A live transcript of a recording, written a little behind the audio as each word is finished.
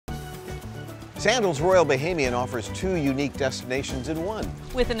Sandals Royal Bahamian offers 2 unique destinations in one.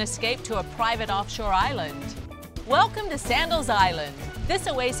 With an escape to a private offshore island. Welcome to Sandals Island. This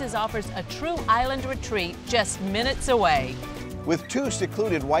oasis offers a true island retreat just minutes away. With 2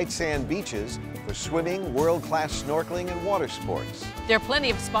 secluded white sand beaches for swimming, world-class snorkeling, and water sports. There are plenty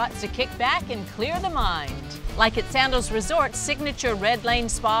of spots to kick back and clear the mind. Like at Sandals Resort's signature Red Lane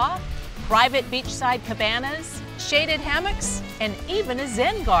Spa, private beachside cabanas, shaded hammocks, and even a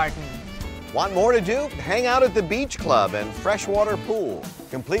Zen garden. Want more to do? Hang out at the beach club and freshwater pool,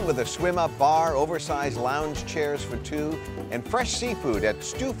 complete with a swim-up bar, oversized lounge chairs for 2, and fresh seafood at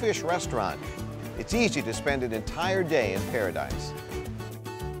Stewfish Restaurant. It's easy to spend an entire day in paradise.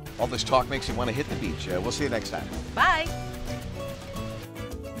 All this talk makes you want to hit the beach. We'll see you next time. Bye.